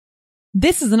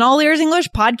This is an All Ears English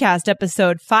podcast,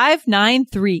 episode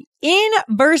 593, In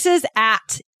versus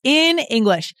At in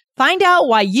English. Find out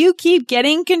why you keep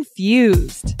getting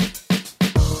confused.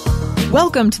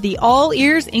 Welcome to the All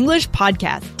Ears English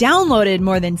podcast, downloaded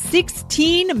more than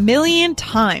 16 million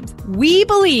times. We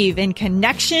believe in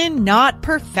connection, not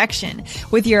perfection,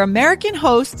 with your American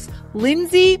hosts,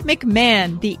 Lindsay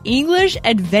McMahon, the English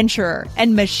adventurer,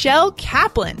 and Michelle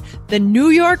Kaplan, the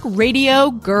New York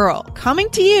radio girl, coming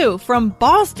to you from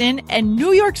Boston and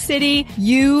New York City,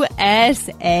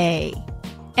 USA.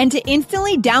 And to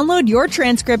instantly download your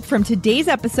transcript from today's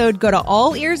episode, go to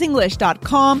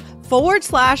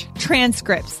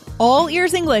allearsenglish.com/transcripts.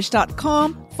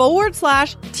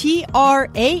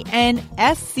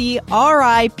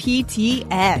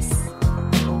 allearsenglish.com/transcripts.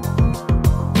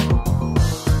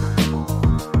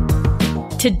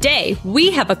 Today, we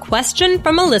have a question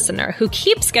from a listener who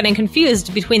keeps getting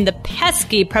confused between the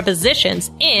pesky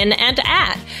prepositions in and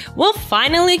at. We'll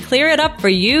finally clear it up for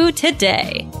you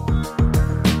today.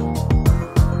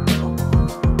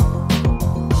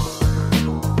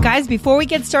 Guys, before we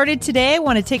get started today, I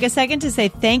want to take a second to say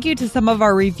thank you to some of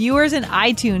our reviewers in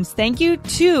iTunes. Thank you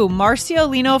to Marcio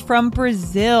Lino from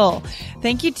Brazil.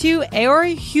 Thank you to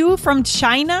Aori Hu from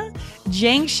China,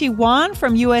 Zhang Shiwan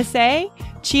from USA,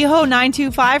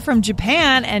 Chiho925 from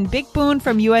Japan, and Big Boon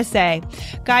from USA.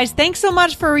 Guys, thanks so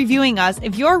much for reviewing us.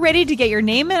 If you're ready to get your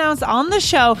name announced on the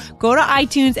show, go to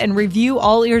iTunes and review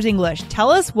All Ears English. Tell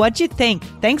us what you think.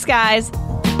 Thanks, guys.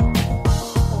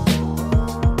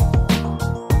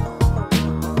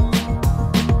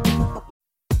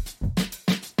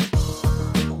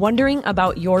 Wondering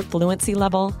about your fluency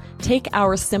level? Take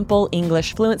our simple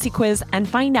English fluency quiz and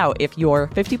find out if you're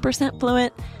 50%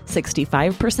 fluent,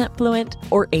 65% fluent,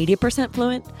 or 80%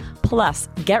 fluent. Plus,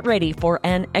 get ready for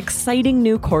an exciting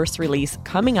new course release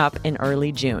coming up in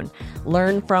early June.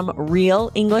 Learn from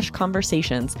real English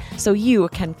conversations so you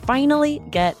can finally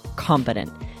get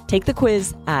confident. Take the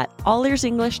quiz at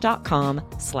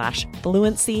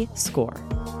allearsenglish.com/fluency score.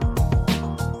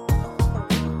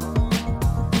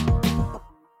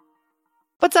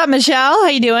 What's up, Michelle? How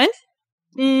you doing?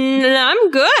 I'm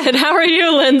good. How are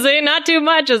you, Lindsay? Not too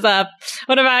much is up.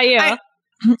 What about you?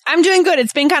 I'm doing good.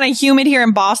 It's been kind of humid here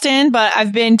in Boston, but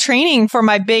I've been training for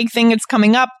my big thing that's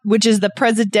coming up, which is the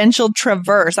Presidential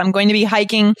Traverse. I'm going to be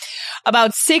hiking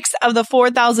about 6 of the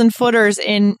 4,000 footers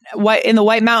in the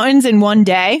White Mountains in one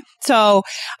day. So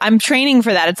I'm training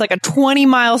for that. It's like a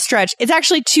 20-mile stretch. It's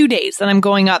actually 2 days that I'm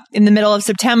going up in the middle of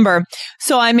September.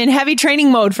 So I'm in heavy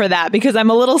training mode for that because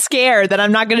I'm a little scared that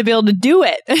I'm not going to be able to do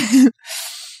it.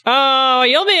 Oh,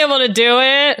 you'll be able to do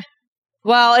it.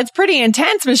 Well, it's pretty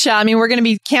intense, Michelle. I mean, we're going to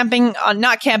be camping,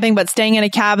 not camping, but staying in a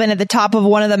cabin at the top of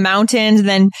one of the mountains and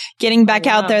then getting back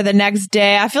out there the next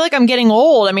day. I feel like I'm getting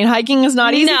old. I mean, hiking is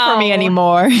not easy for me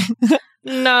anymore.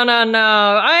 No.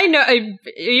 I know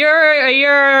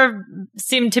you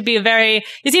seem to be a very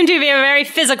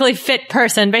physically fit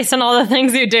person based on all the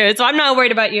things you do. So I'm not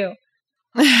worried about you.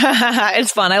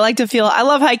 It's fun. I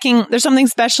love hiking. There's something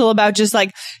special about just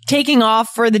like taking off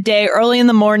for the day early in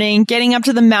the morning, getting up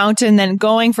to the mountain, then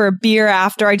going for a beer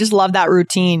after. I just love that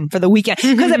routine for the weekend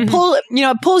because it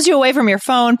pulls you away from your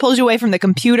phone, pulls you away from the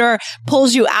computer,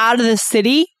 pulls you out of the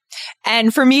city.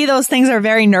 And for me, those things are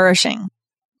very nourishing.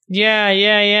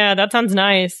 Yeah. That sounds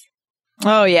nice.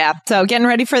 Oh yeah. So getting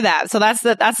ready for that. So that's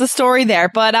the story there.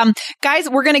 But guys,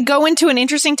 we're going to go into an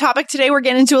interesting topic today. We're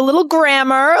getting into a little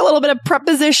grammar, a little bit of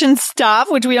preposition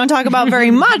stuff, which we don't talk about very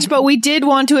much, but we did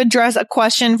want to address a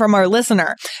question from our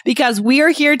listener because we are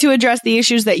here to address the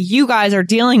issues that you guys are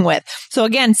dealing with. So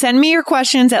again, send me your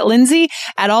questions at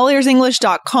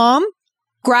lindsay@allearsenglish.com.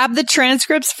 Grab the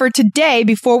transcripts for today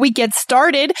before we get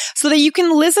started so that you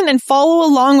can listen and follow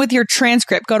along with your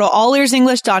transcript. Go to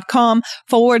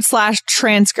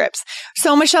allearsenglish.com/transcripts.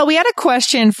 So, Michelle, we had a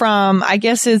question from, I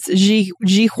guess it's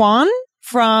Jihuan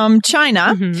from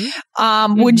China.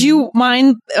 Would you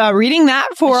mind reading that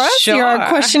for us? Sure. You're a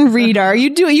question reader. You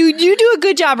do a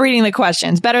good job reading the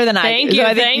questions, better than I do.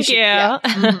 Thank you. Yeah.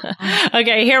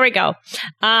 Okay, here we go.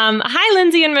 Hi,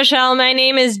 Lindsay and Michelle. My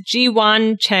name is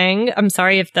Jiwan Cheng. I'm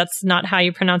sorry if that's not how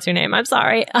you pronounce your name. I'm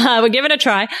sorry. We'll give it a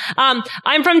try. I'm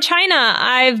from China.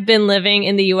 I've been living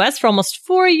in the US for almost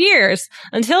 4 years.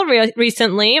 Until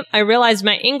recently, I realized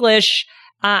my English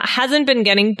hasn't been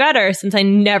getting better since I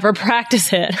never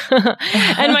practice it.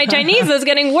 And my Chinese is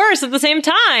getting worse at the same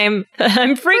time.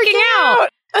 I'm freaking out.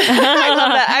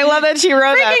 I love that she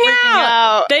wrote that. Freaking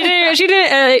out.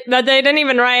 They didn't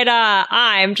even write,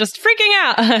 I'm just freaking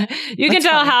out. You can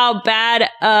tell how bad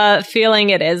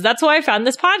feeling it is. That's why I found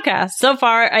this podcast. So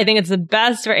far, I think it's the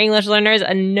best for English learners,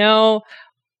 and no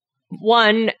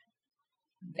one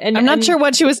I'm not sure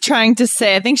what she was trying to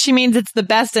say. I think she means it's the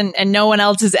best and no one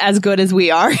else is as good as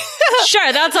we are.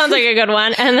 Sure, that sounds like a good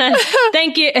one. And then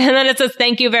thank you. And then it says,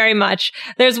 thank you very much.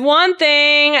 There's one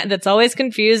thing that's always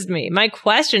confused me. My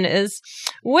question is,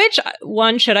 which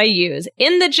one should I use?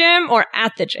 In the gym or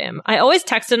at the gym? I always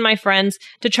texted my friends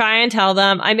to try and tell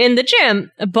them I'm in the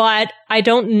gym, but I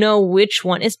don't know which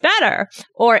one is better.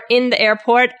 Or in the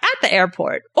airport, at the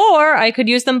airport. Or I could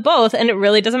use them both and it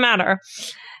really doesn't matter.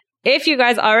 If you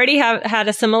guys already have had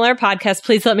a similar podcast,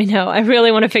 please let me know. I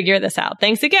really want to figure this out.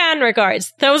 Thanks again.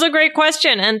 Regards. That was a great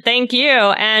question. And thank you.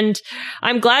 And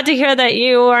I'm glad to hear that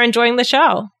you are enjoying the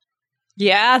show.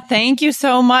 Yeah, thank you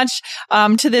so much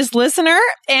to this listener.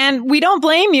 And we don't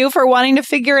blame you for wanting to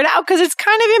figure it out because it's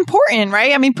kind of important,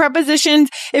 right? I mean, prepositions,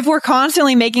 if we're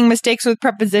constantly making mistakes with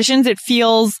prepositions, it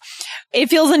feels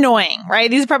annoying,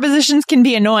 right? These prepositions can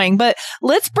be annoying. But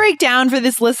let's break down for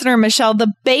this listener, Michelle,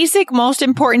 the basic, most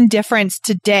important difference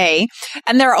today.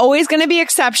 And there are always going to be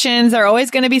exceptions. There are always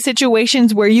going to be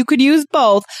situations where you could use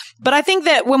both. But I think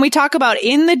that when we talk about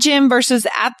in the gym versus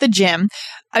at the gym,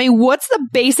 I mean, what's the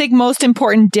basic, most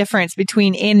important difference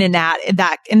between in and at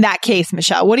in that case,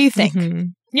 Michelle? What do you think? Mm-hmm.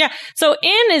 Yeah. So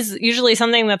in is usually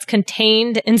something that's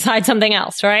contained inside something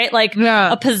else, right? Like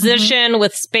a position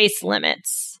with space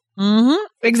limits. Mm-hmm.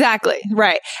 Exactly.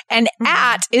 Right. And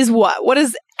at is what? What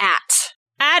is at?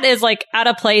 At is like at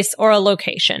a place or a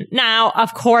location. Now,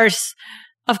 of course,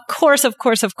 there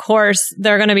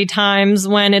are going to be times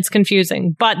when it's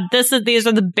confusing, but these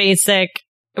are the basic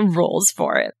rules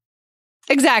for it.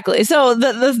 Exactly. So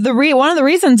one of the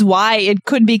reasons why it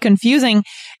could be confusing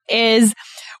is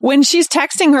when she's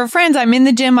texting her friends, I'm in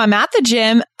the gym, I'm at the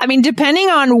gym. I mean, depending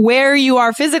on where you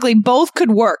are physically, both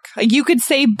could work. Like you could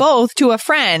say both to a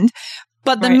friend,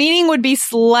 but the meaning would be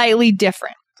slightly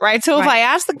different. Right. So if I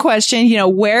ask the question,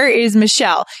 where is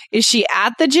Michelle? Is she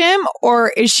at the gym or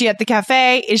is she at the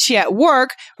cafe? Is she at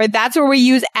work? Right. That's where we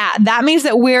use at. That means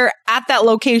that we're at that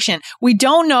location. We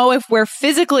don't know if we're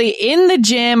physically in the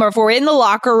gym or if we're in the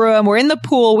locker room or in the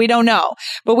pool. We don't know,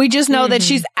 but we just know that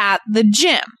she's at the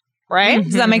gym. Right.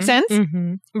 Does that make sense?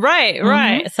 Right.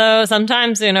 Right. So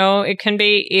sometimes, it can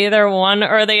be either one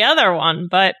or the other one,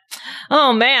 but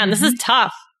oh man, this is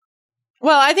tough.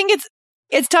 Well, I think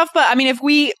it's tough, but I mean, if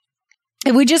we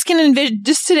just can envision,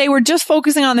 just today, we're just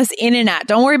focusing on this in and at.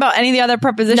 Don't worry about any of the other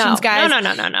prepositions, guys.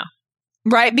 No.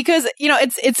 Right? Because,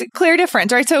 it's a clear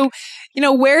difference, right? So,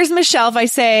 where's Michelle? If I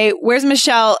say, where's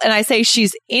Michelle? And I say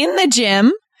she's in the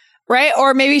gym, right?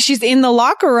 Or maybe she's in the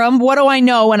locker room. What do I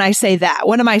know when I say that?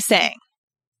 What am I saying?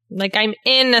 Like I'm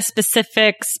in a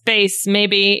specific space,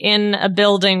 maybe in a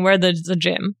building where there's a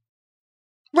gym.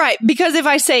 Right. Because if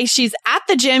I say she's at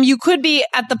the gym, you could be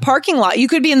at the parking lot. You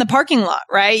could be in the parking lot,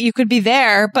 right? You could be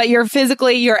there, but you're at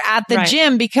the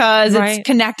gym because it's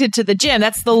connected to the gym.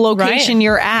 That's the location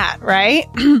you're at, right?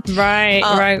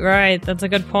 Right. That's a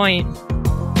good point.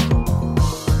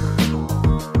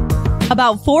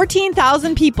 About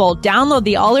 14,000 people download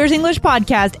the All Ears English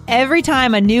podcast every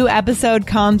time a new episode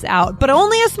comes out. But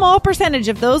only a small percentage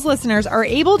of those listeners are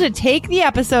able to take the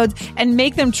episodes and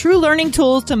make them true learning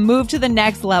tools to move to the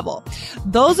next level.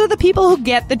 Those are the people who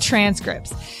get the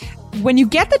transcripts. When you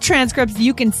get the transcripts,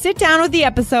 you can sit down with the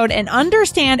episode and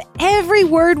understand every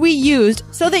word we used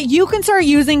so that you can start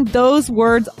using those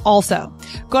words also.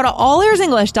 Go to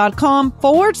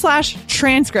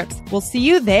allearsenglish.com/transcripts. We'll see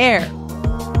you there.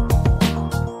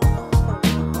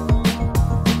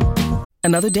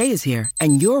 Another day is here,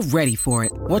 and you're ready for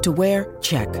it. What to wear?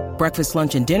 Check. Breakfast,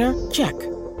 lunch, and dinner? Check.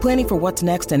 Planning for what's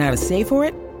next and how to save for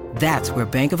it? That's where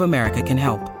Bank of America can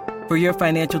help. For your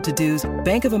financial to-dos,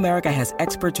 Bank of America has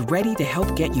experts ready to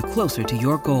help get you closer to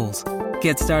your goals.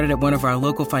 Get started at one of our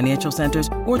local financial centers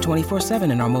or 24/7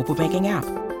 in our mobile banking app.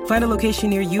 Find a location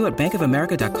near you at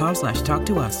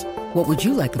bankofamerica.com/talktous. What would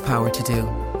you like the power to do?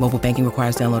 Mobile banking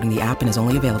requires downloading the app and is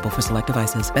only available for select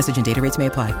devices. Message and data rates may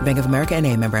apply. Bank of America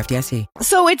NA, member FDIC.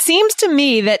 So it seems to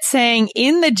me that saying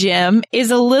in the gym is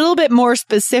a little bit more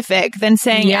specific than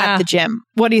saying at the gym.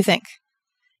 What do you think?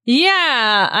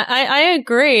 Yeah, I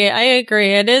agree.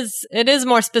 It is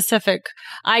more specific.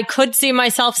 I could see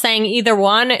myself saying either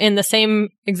one in the same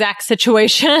exact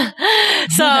situation.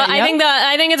 So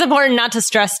I think it's important not to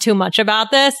stress too much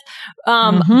about this.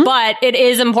 But it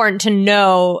is important to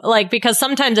know, because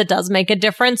sometimes it does make a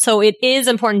difference. So it is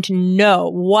important to know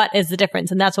what is the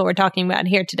difference. And that's what we're talking about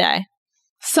here today.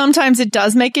 Sometimes it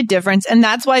does make a difference. And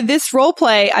that's why this role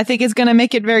play, I think, is going to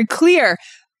make it very clear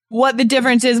what the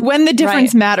difference is, when the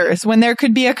difference matters, when there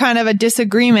could be a kind of a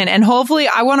disagreement. And hopefully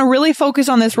I want to really focus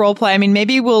on this role play. I mean,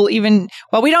 maybe we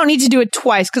don't need to do it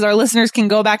twice because our listeners can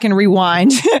go back and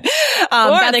rewind.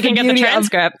 Or they can get the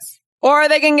transcripts. Or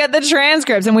they can get the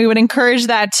transcripts, and we would encourage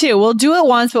that too. We'll do it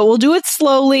once, but we'll do it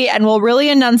slowly and we'll really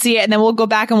enunciate, and then we'll go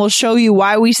back and we'll show you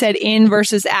why we said in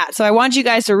versus at. So I want you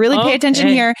guys to really pay attention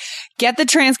here. Get the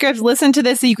transcripts, listen to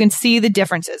this so you can see the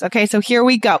differences. Okay, so here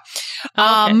we go.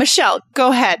 Michelle,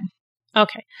 go ahead.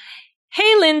 Okay.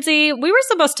 Hey, Lindsay, we were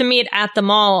supposed to meet at the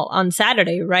mall on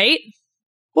Saturday, right?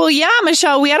 Well, yeah,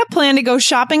 Michelle, we had a plan to go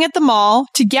shopping at the mall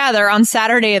together on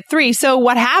Saturday at 3. So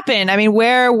what happened? I mean,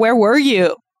 where were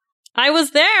you? I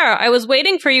was there. I was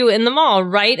waiting for you in the mall,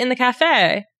 right in the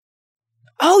cafe.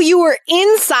 Oh, you were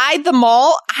inside the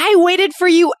mall? I waited for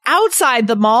you outside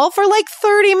the mall for like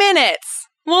 30 minutes.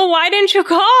 Well, why didn't you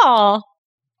call?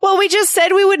 Well, we just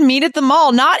said we would meet at the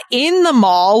mall, not in the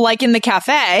mall, like in the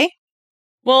cafe.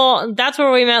 Well, that's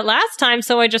where we met last time,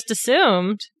 so I just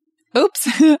assumed. Oops.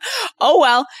 Oh,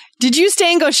 well. Did you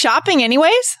stay and go shopping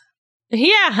anyways?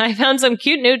 Yeah, I found some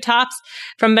cute new tops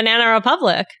from Banana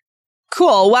Republic.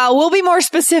 Cool. Well, we'll be more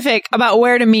specific about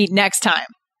where to meet next time.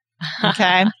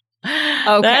 Okay.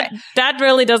 Okay. That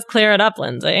really does clear it up,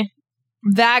 Lindsay.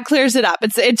 That clears it up.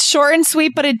 It's short and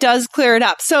sweet, but it does clear it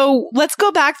up. So let's go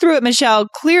back through it, Michelle,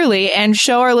 clearly and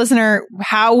show our listener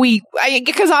how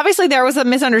because obviously there was a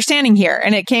misunderstanding here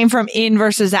and it came from in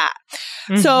versus at.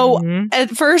 Mm-hmm. So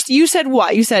at first you said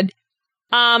what? You said,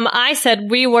 I said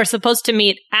we were supposed to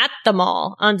meet at the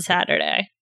mall on Saturday.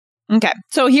 Okay.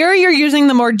 So here you're using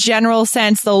the more general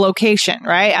sense, the location,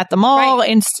 right? At the mall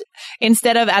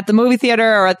instead of at the movie theater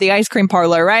or at the ice cream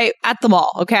parlor, right? At the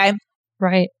mall. Okay.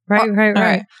 Right.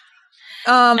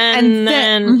 And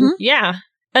then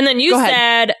And then you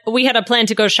said we had a plan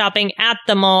to go shopping at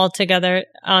the mall together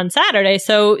on Saturday.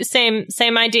 So same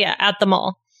idea, at the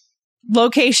mall.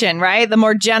 Location, right? The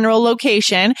more general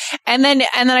location. And then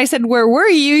I said, where were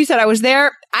you? You said I was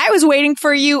there. I was waiting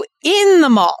for you in the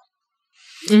mall.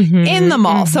 Mm-hmm, in the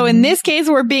mall. Mm-hmm. So in this case,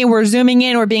 we're zooming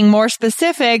in, we're being more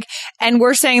specific, and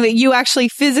we're saying that you actually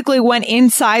physically went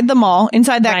inside the mall,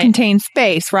 inside that contained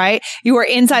space, right? You were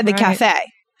inside the cafe.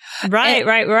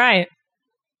 Right.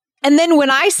 And then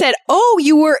when I said, oh,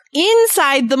 you were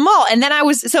inside the mall, and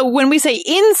then so when we say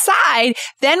inside,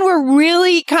 then we're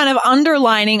really kind of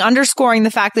underscoring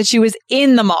the fact that she was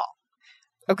in the mall.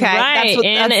 Okay? Right,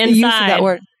 that's the use of that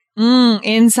word.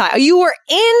 Inside. You were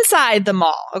inside the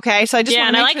mall. Okay. So I just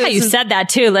want to make sure. And I like how you said that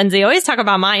too, Lindsay. Always talk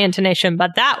about my intonation,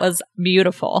 but that was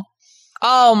beautiful.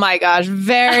 Oh my gosh.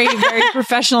 Very, very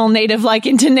professional native-like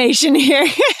intonation here.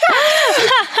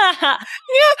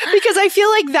 Yeah, because I feel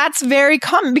like that's very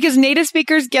common because native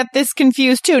speakers get this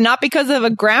confused too. Not because of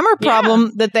a grammar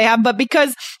problem that they have, but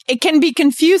because it can be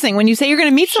confusing. When you say you're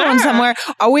going to meet someone somewhere,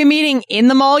 are we meeting in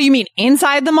the mall? You mean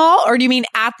inside the mall or do you mean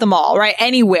at the mall, right?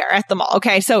 Anywhere at the mall.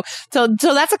 Okay. So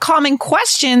that's a common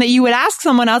question that you would ask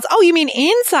someone else. Oh, you mean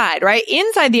inside, right?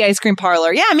 Inside the ice cream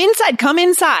parlor. Yeah, I'm inside. Come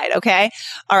inside. Okay.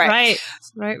 All right.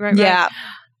 Right. Yeah.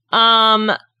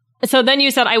 So then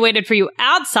you said I waited for you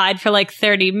outside for like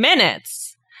 30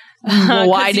 minutes. Well,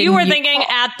 why didn't you were thinking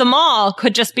at the mall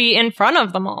could just be in front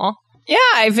of the mall. Yeah,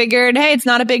 I figured, hey, it's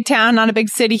not a big town, not a big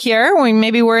city here.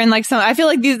 Maybe we're in like I feel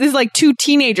like these like two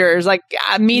teenagers like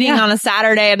meeting on a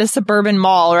Saturday at a suburban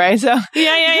mall, right? So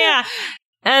yeah.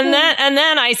 And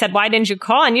then I said, why didn't you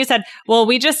call? And you said, well,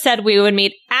 we just said we would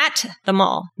meet at the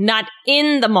mall, not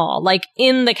in the mall, like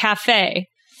in the cafe.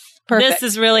 Perfect. This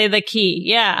is really the key.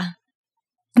 Yeah.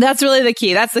 That's really the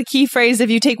key. That's the key phrase. If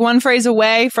you take one phrase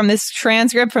away from this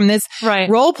transcript, from this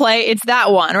role play, it's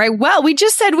that one, right? Well, we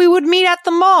just said we would meet at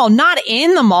the mall, not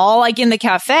in the mall, like in the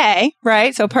cafe,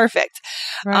 right? So perfect.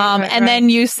 And then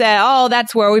you said, oh,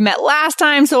 that's where we met last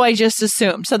time. So I just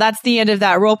assumed. So that's the end of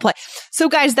that role play. So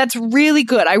guys, that's really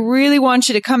good. I really want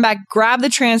you to come back, grab the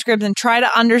transcript and try to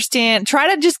understand,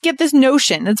 try to just get this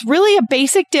notion. It's really a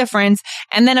basic difference.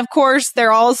 And then of course, there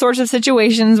are all sorts of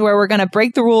situations where we're going to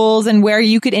break the rules and where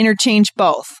you could interchange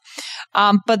both.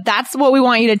 But that's what we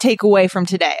want you to take away from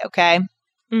today. Okay.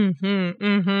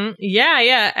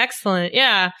 Yeah. Excellent.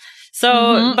 Yeah.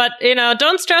 So, but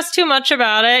don't stress too much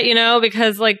about it,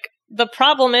 because like the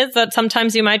problem is that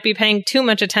sometimes you might be paying too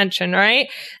much attention, right?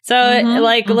 So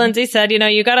Lindsay said,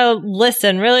 you got to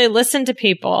really listen to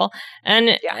people.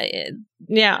 And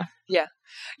yeah.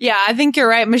 I think you're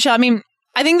right, Michelle. I mean,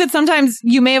 I think that sometimes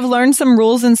you may have learned some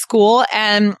rules in school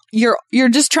and you're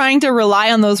just trying to rely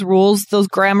on those rules, those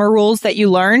grammar rules that you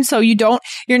learned. So you're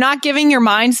not giving your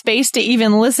mind space to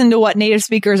even listen to what native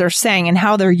speakers are saying and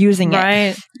how they're using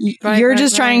it. You're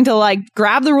just trying to like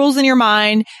grab the rules in your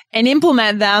mind and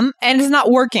implement them, and it's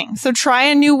not working. So try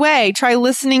a new way. Try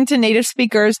listening to native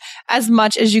speakers as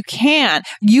much as you can.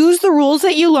 Use the rules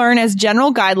that you learn as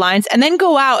general guidelines and then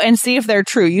go out and see if they're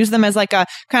true. Use them as like a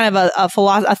kind of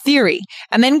a theory.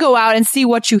 and then go out and see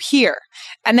what you hear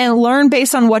and then learn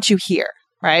based on what you hear,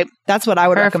 right? That's what I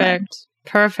would recommend.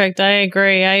 Perfect. I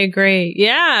agree.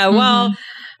 Yeah. Well,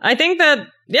 I think that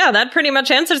pretty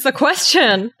much answers the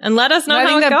question, and let us know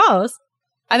how it goes.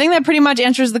 I think that pretty much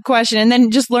answers the question. And then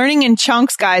just learning in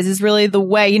chunks, guys, is really the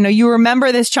way. You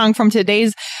remember this chunk from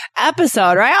today's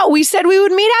episode, right? Oh, we said we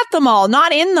would meet at the mall,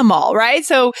 not in the mall, right?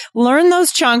 So learn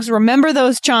those chunks, remember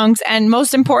those chunks. And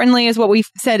most importantly is what we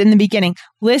said in the beginning.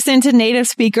 Listen to native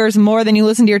speakers more than you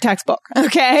listen to your textbook.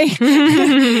 Okay.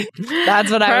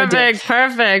 That's what I would do.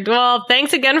 Perfect. Well,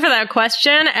 thanks again for that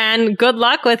question, and good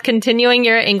luck with continuing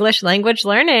your English language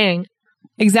learning.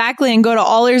 Exactly. And go to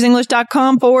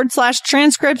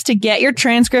allearsenglish.com/transcripts to get your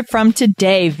transcript from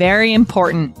today. Very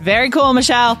important. Very cool,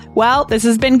 Michelle. Well, this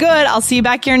has been good. I'll see you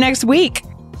back here next week.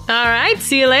 All right.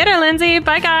 See you later, Lindsay.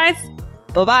 Bye, guys.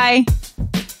 Bye-bye.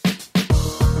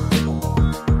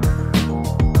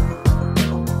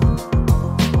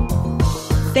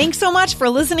 Thanks so much for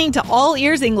listening to All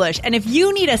Ears English. And if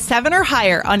you need a 7 or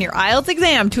higher on your IELTS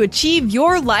exam to achieve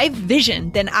your life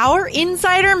vision, then our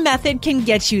Insider Method can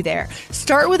get you there.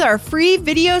 Start with our free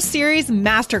video series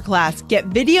masterclass. Get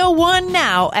video 1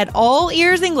 now at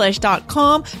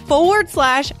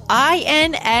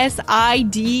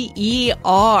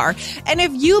allearsenglish.com/INSIDER. And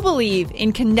if you believe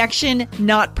in connection,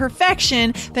 not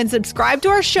perfection, then subscribe to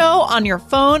our show on your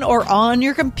phone or on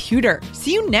your computer.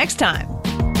 See you next time.